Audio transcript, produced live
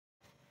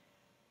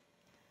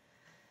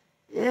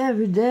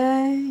Every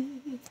day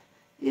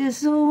is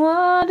so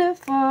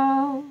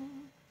wonderful.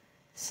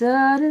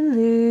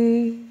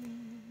 Suddenly,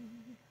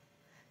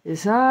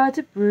 it's hard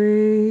to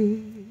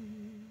breathe.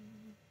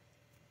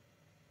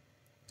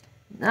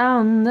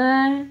 Now and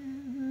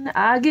then,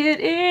 I get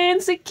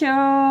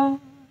insecure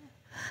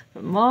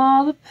from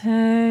all the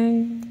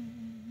pain.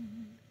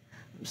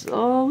 I'm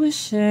so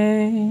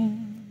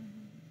ashamed.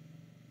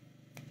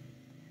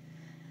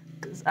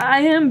 'Cause I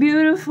am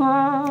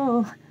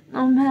beautiful,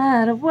 no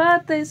matter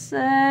what they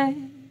say.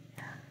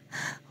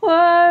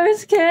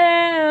 Words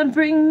can't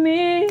bring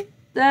me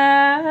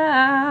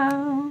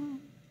down.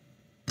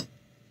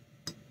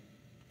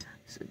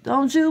 So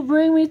don't you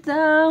bring me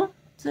down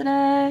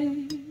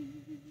today.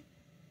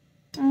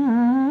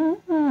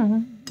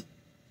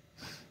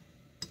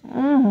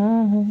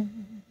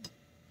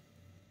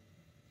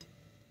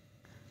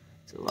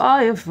 To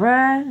all your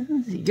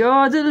friends,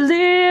 you're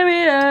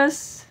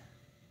delirious,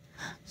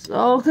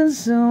 so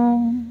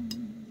consumed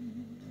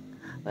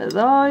with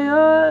all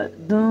your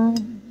doom.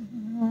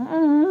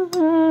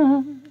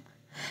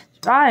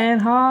 Trying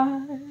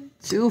hard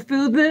to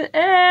fill the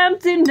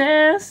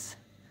emptiness,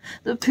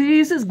 the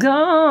piece is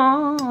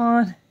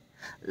gone,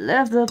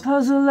 left the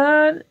puzzle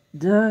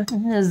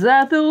undone. Is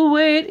that the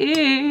way it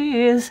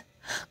is?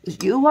 'Cause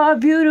you are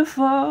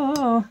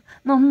beautiful,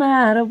 no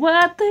matter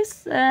what they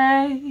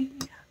say.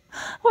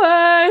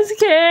 Words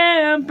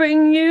can't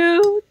bring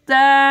you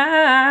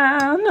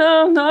down, no,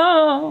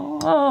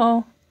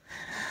 no.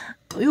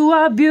 You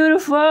are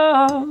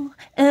beautiful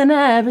in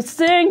every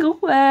single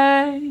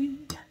way.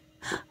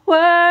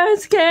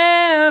 Words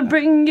can't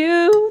bring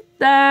you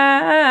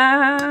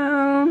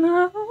down,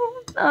 no,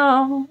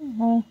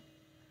 no.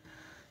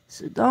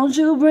 So don't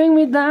you bring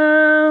me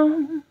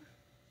down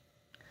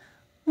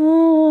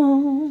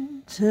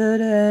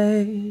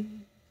today.